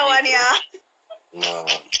 Kupana one, yeah. No,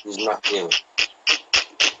 he's not ill.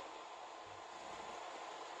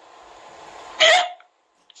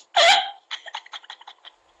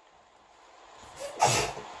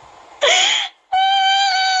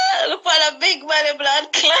 Look at a big body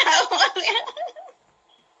blood clot one, yeah.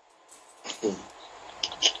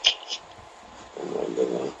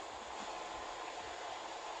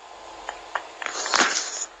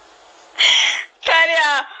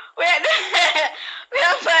 Tanya, we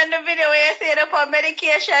have found the video where you say upon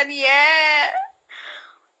medication, yeah.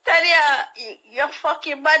 Tanya, you're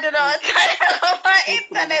fucking bad enough. Tanya, go on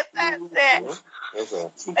internet and say,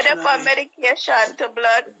 and upon medication to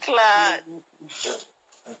blood clot.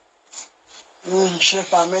 She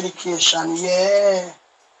for medication, yeah.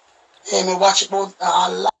 Hey, me watch it about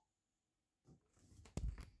a lot.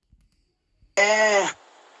 Yeah.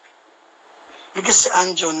 You can see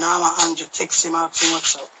Andrew now, Andrew text him out too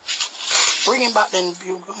much. Bring him back then,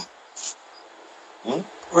 Bugle.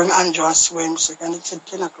 Ring Andrew and swim, so can it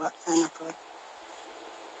 10 o'clock, 9 o'clock.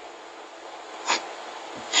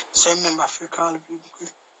 So remember if you call the people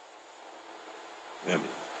quick.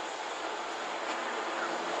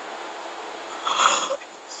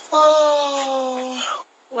 Oh,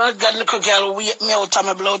 well, that little girl wake me out of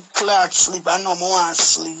my blood clot sleep. I know I want to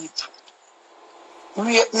sleep.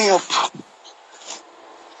 Wake me up.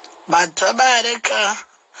 But to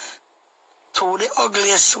the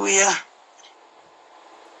ugliest way.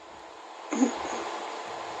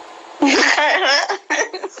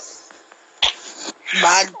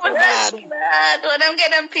 Bad. When I'm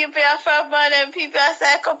getting people from them people are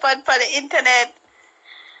psychopath for the internet.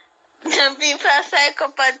 Some people are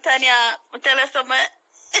psychopath, Tanya. Tell us something.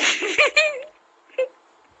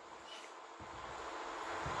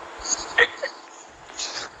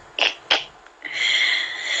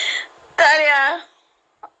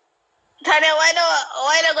 Tanya, why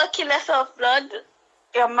don't go kill yourself, blood?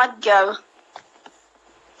 You're a mad girl.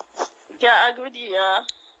 Yeah, I agree with you, yeah.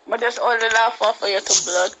 But just all the laugh off for you to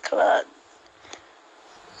blood clot.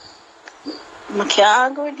 I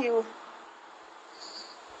can't argue with you.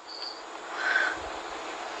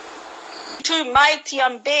 Too mighty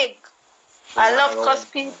and big. I love cuss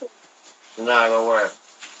people. She's not gonna work.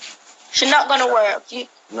 She's not gonna work.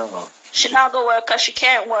 No. She's not gonna work because she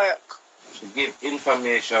can't work. She give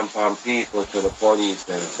information from people to the police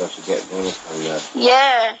and so she get money from that.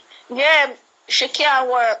 Yeah, she can't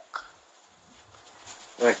work.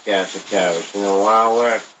 She can't. She don't want to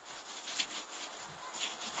work.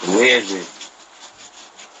 She's lazy.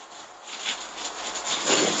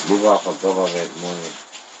 Live off of government money.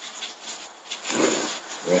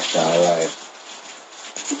 Rest of her life.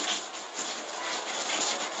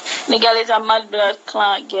 The girl is a mad blood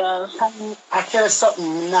clot girl. I tell you something,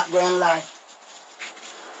 I'm not going to lie.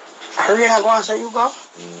 Are you not going to say you go?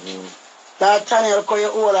 That time you call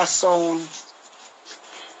your older sound.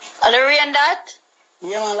 Are the rain that?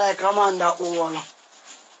 Yeah, man, like I'm on that wall.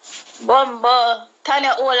 Bumbo,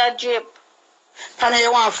 Tanya Ola drip. Tanya,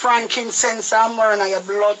 you want frankincense and myrrh in your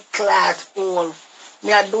blood clot hole.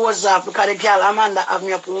 Me a doze off because the girl Amanda have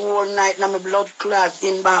me up all night in my blood clot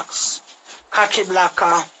inbox. Cocky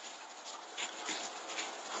blacker.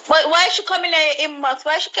 But why she come in your inbox?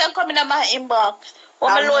 Why she can't come in my inbox?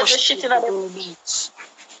 What loads of shit in the beats.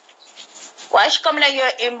 Why she come in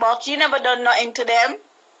your inbox? You never done nothing to them.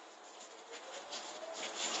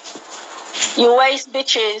 You waste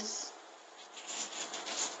bitches.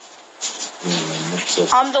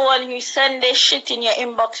 I'm the one who send this shit in your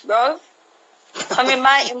inbox, bro. Come in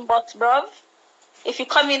my inbox, bro. If you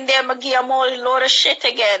come in there, I'ma give you a whole load of shit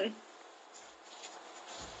again.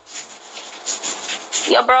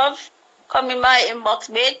 Yeah, bro. Come in my inbox,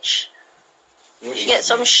 bitch. You get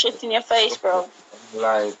some shit in your face, bro.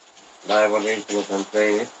 Live on the internet and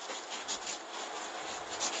play it.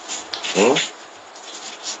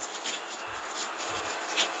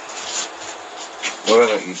 What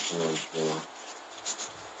are you doing?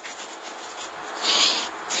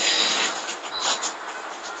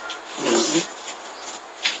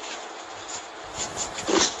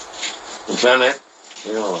 Done it?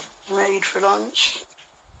 You know. I eat for lunch.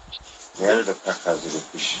 Yeah, the crackers in the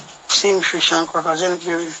fish. Same fish and crackers in the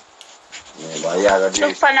berry. Yeah, but yeah, that's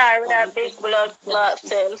look for her with that big blood clot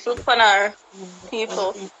cells. Look for her,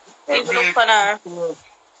 people. People look for her.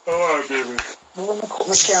 Oh, baby. When you cook,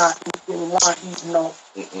 I can't eat when you want to eat now.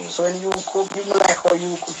 So when you cook, you like how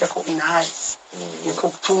you cook, you cook nice. You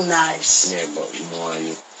cook too nice. Yeah, but you know how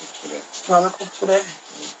you cook today. You want to cook today?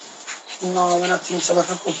 No, I'm not thinking so I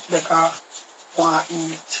cook today because I want to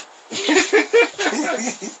eat.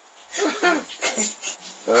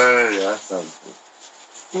 Oh, yeah, that's something.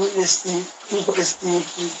 You put this thing,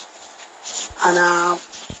 and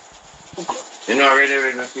you know,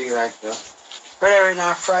 really not feel like that. Really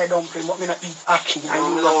not fried dumpling, but me not eat ackee. I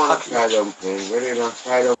don't want to fried dumpling. Really not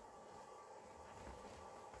fried dumpling.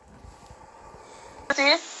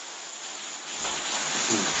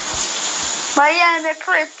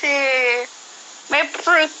 My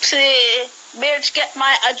pretty. Bitch, get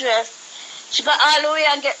my address. She got all the way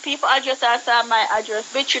and get people address outside my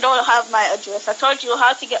address. Bitch, you don't have my address. I told you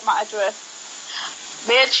how to get my address.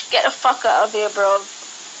 Bitch, get the fuck out of here, bro.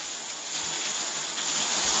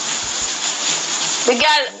 The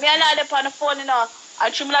girl, me and her up on the phone, you know.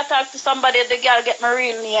 And she not talk to somebody, the girl get my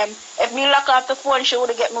real name. If me lock off the phone, she would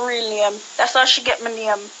have get my real name. That's how she get my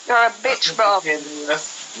name. You're a bitch, bro.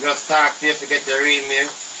 Just talk to you to get your real name.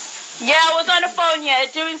 Yeah, I was on the phone, yeah,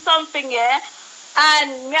 doing something, yeah.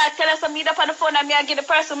 And me I tell her some meet up on the phone and me I give the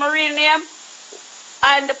person my real name.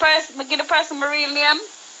 And the person, I give the person my real name.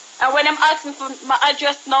 And when I'm asking for my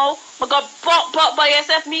address now, I go, but by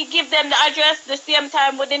yourself, me give them the address the same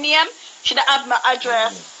time with the name. She don't have my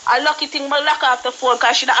address. I lucky thing, my lock off the phone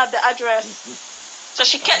because she don't have the address. So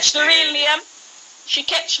she catch the real name. She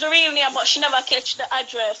catch the real name, but she never catch the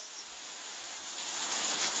address.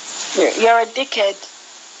 You're a dickhead.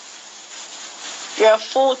 You're a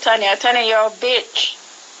fool, Tanya. Tanya, you're a bitch.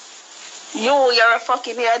 You're a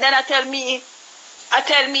fucking here. Then I tell me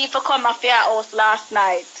if I come off your house last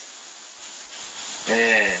night.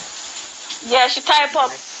 Yeah. Yeah, she type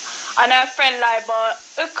up on her friend like, but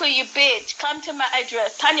Ukku, you bitch, come to my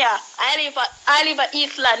address. Tanya, I live at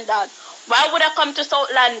East London. Why would I come to South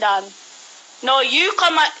London? No, you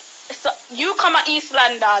come at East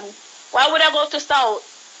London. Why would I go to South?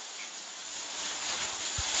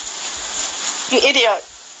 You idiot.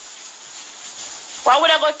 Why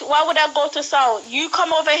would I go to South? You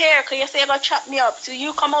come over here because you say you're going to chop me up. So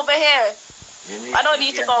you come over here. I don't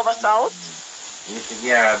need to go over South. You need to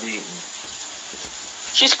get her beaten.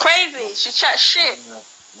 She's crazy. She chat shit. I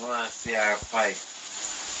want to see her fight.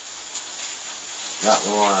 Not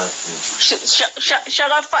want to. She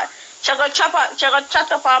gonna fight. She gonna chop up. She gonna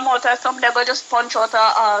chat up her mouth or something. They gonna just punch out her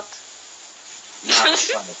heart.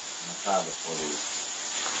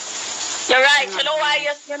 You're right. You know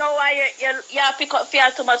why you pick up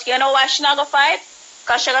fear too much. You know why she not gonna fight?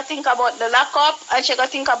 Cause she gonna think about the lockup and she gonna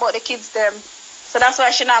think about the kids them. So that's why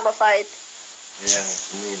she not gonna fight. Yeah,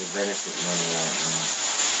 she need the benefit money right now.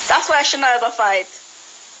 That's why she not gonna fight.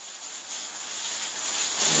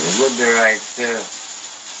 You would be right too.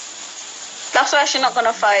 That's why she not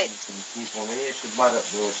gonna fight. People, she bad up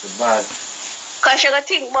though. She bad. Cause she gonna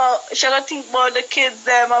think about the kids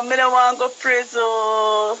them and me don't want to go prison.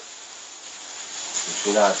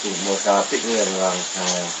 She don't think about her picking at the wrong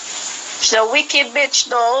time. She's a wicked bitch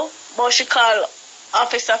though, but she call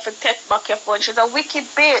officer for take back your phone. She's a wicked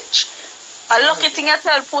bitch. A lucky thing I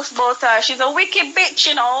tell Puss about her. She's a wicked bitch,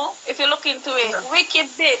 you know, if you look into it. Wicked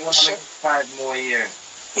bitch. 5 more years.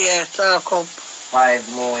 Yeah, talk up. 5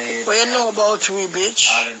 more years. What you know about me, bitch?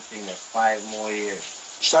 I don't think that 5 more years.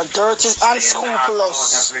 She's a dirty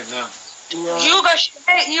unscrupulous. Yeah. You go, she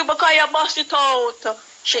hate you because you bust it out.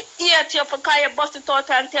 She hate you because you bust it out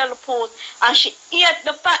and tell the post. And she hate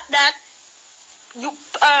the fact that you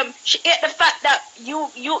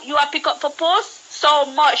are pick up for post so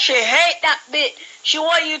much. She hate that bit. She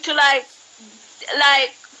want you to like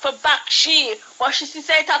for back she. But she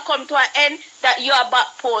say to come to an end that you are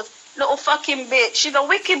back post. Little fucking bitch. She's a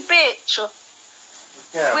wicked bitch.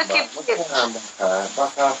 Yeah, wicked bitch.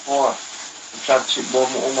 Back and forth. I'm trying to cheat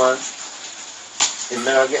both my woman. I'm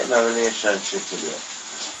not getting a relationship with you.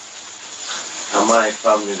 And my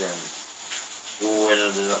family then. Who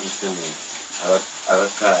will do nothing to me. I will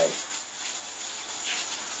cry.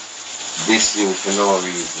 This you for no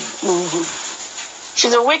reason. Mm-hmm.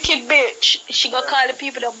 She's a wicked bitch. She gonna call the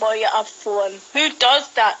people that boy you have phone. Who does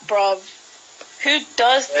that, bruv? Who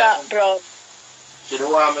does that, bruv? She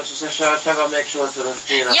don't want me to say she try to make sure to the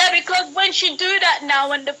Yeah, because when she do that now,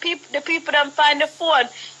 when the people don't find the phone,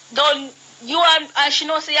 don't you and she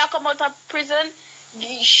knows say you come out of prison,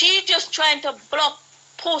 she just trying to block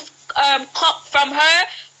Puss cop from her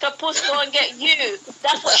to Puss go and get you.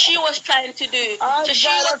 That's what she was trying to do. So she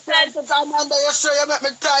was trying to come under your show, you make me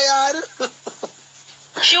tired.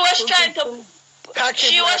 She was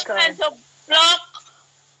trying to block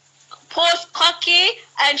Puss cocky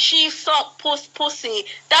and she suck Puss pussy.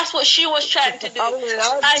 That's what she was trying to do.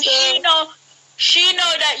 And she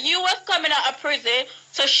know that you was coming out of prison,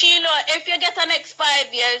 so she know if you get the next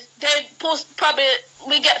 5 years, then Puss probably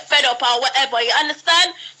we get fed up or whatever. You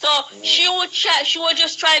understand? So she was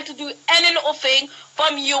just trying to do any little thing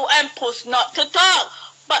from you and Puss not to talk.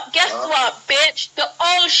 But guess what, bitch? The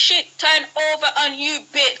old shit turned over on you,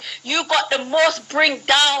 bitch. You got the most bring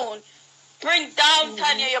down. Bring down,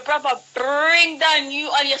 Tanya, your brother. Bring down you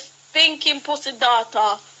and your stinking pussy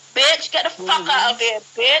daughter. Bitch, get the fuck out of here,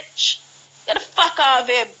 bitch. Get the fuck out of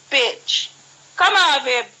here, bitch. Come out of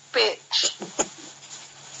here, bitch.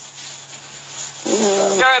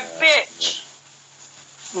 You're a bitch.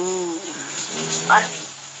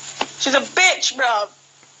 She's a bitch, bro.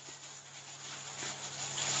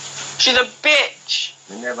 She's a bitch.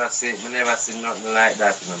 We never see nothing like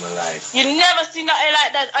that in my life. You never see nothing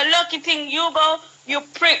like that. A lucky thing you go, you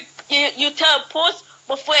tell Puss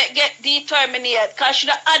before it get determinated. Because she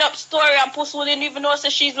add up story and Puss wouldn't even know so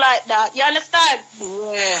she's like that. You understand?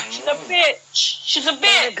 Yeah. She's a bitch. She's a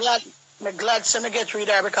bitch. I'm glad to get rid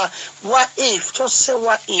of her because what if? Just say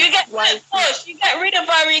what if. You get Puss, you get rid of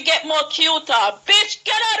her, you get more cuter. Bitch,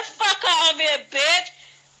 get out the fuck out of here, bitch.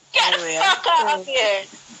 Get the fuck out of here.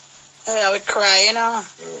 Yeah, we cry, you know.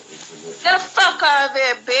 Get the fuck out of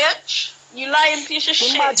here, bitch. You lying piece of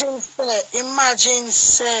shit. Imagine,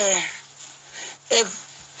 say, if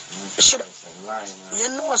should you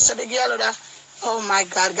know, so the girl that, oh my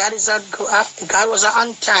God, God is a good, God was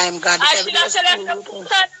on time, God. I should have said them to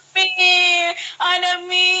put on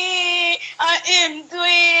me, and him do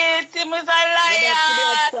it. He was a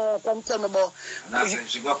liar. Come tell me about. And I said,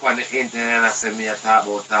 she go up on the internet and I said, me I talk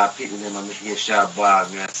about her picking them and me hear sharp ball.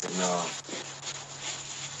 Me I said, no.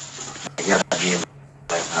 I get a game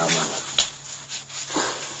like her, man.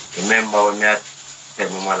 Remember when me I tell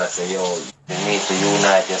my mother, say, yo, you need to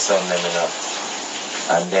unite your son, let me know.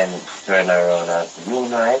 And then turn around and say,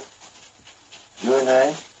 unite?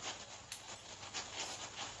 Unite?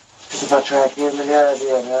 If I try to kill me the other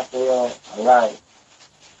day, and I say, yo, alright.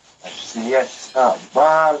 And she said, yes, she start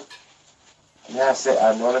ball. And I said,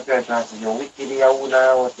 and one of the person said, you wicked, you wouldn't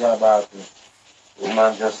know what you're about me. The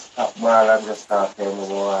man just stop ball and just start telling me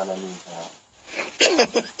go on and leave her.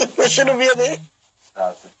 What should have been there?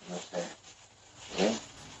 Start to say, yeah?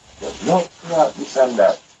 But no, this and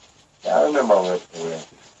that. Yeah, I remember what we were.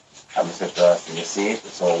 I said to us, you see it?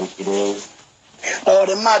 It's how wicked it is. Oh,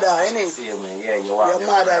 the mother, innit? See me, yeah, you are. Your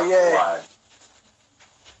mother, yeah.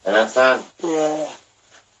 Understand? Yeah.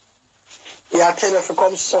 Yeah, I tell you if you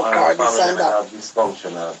come suck her, this and that.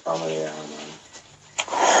 Dysfunctional family, yeah,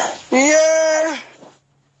 man. Yeah.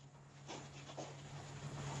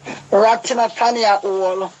 Rat in a Tanya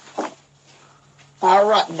hole. A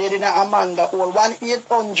rat dead in a Amanda hole.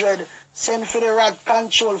 1-800. Send for the rat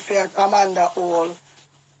control for Amanda hole.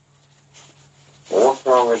 What's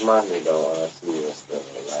wrong with Monday though on a serious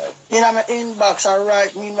level? Like, in my inbox, I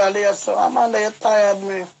write meanwhile there, so Amanda, you tired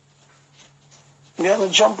me. You have to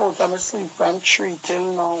jump out of my sleep from 3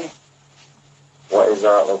 till now. what is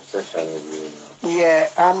our obsession with you now? Yeah,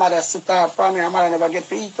 her mother sit her from me, her mother never get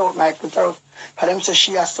to eat out my put out. For them say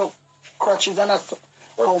she has so crutches and that.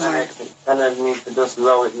 Oh my. And I need to just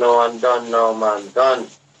love it now and done now, man. Done.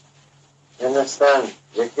 You understand?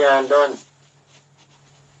 You can't done.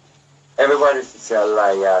 Everybody say a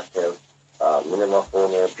lie, yeah, tell. We never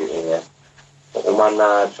phone you picking you. But woman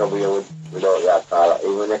not trouble you without your call.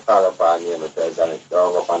 Even when you call up on you, it tells you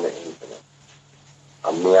don't go up on the internet.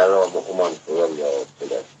 And me alone, my woman to rub you out to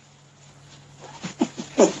that.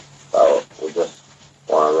 So we just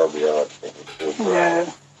want to rub you out.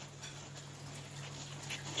 Yeah.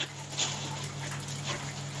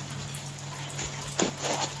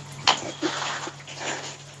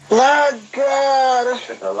 Lord God.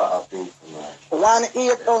 There's a lot of people, man.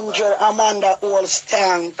 1-800 Amanda Old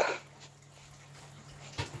Stank.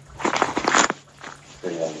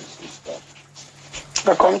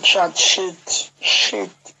 They come chat shit.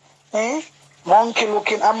 Eh? Monkey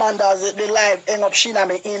looking Amanda's at the live end up she in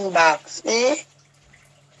my inbox. Eh?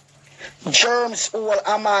 Germs all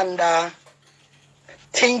Amanda.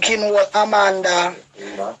 Thinking all Amanda.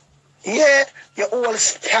 Yeah, you all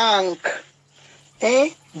stank. Eh?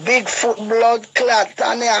 Bigfoot blood clot,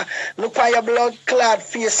 Tanya. Look at your blood clot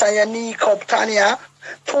face and your knee cup, Tanya.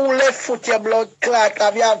 2 left foot, your blood clot.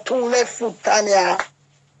 Have you have 2 left foot, Tanya?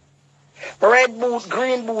 Red boot,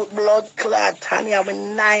 green boot, blood clot, Tanya. With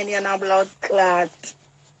 9 in a blood clot.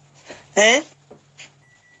 Eh?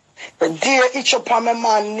 The dear itch up on my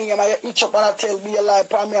man name, I itch up and I tell me a lie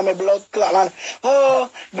upon me and my blood clot. And, oh,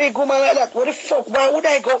 big woman like that. What the fuck? Why would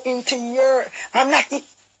I go into your... I'm not...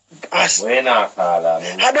 We're not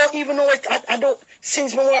I don't even know it. I don't.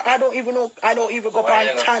 Since I don't even know. I don't even go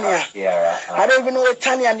on Tanya. I don't even know what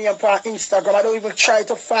Tanya name on Instagram. I don't even try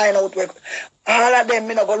to find out where. All of them,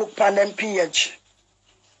 me not go look on them page.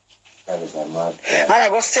 That is a mad thing. And I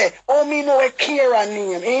go say, oh, me know a Kira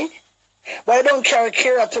name, eh? But I don't carry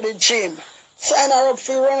Kira to the gym. Sign her up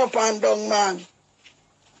for run up and down, man.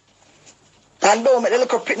 And don't make the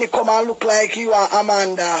little picnic come and look like you and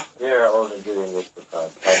Amanda. Kira only doing this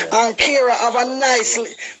because... And Kira have a nice...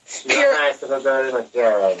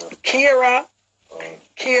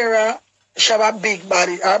 Kira, she have a big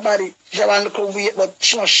body. Her body, she have a little weight, but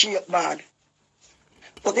she not shape bad.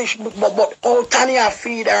 But oh, Tanya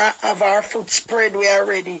feed her, have her foot spread we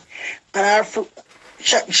already. And her foot...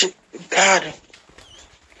 God.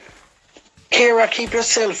 Kira, keep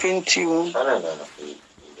yourself in tune.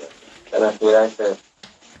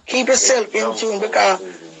 Keep yourself in tune because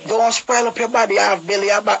don't spoil up your body. You have belly,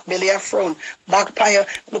 your back, belly, your front, back pan your.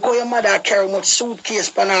 Look how your mother carry much suitcase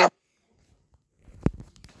pan her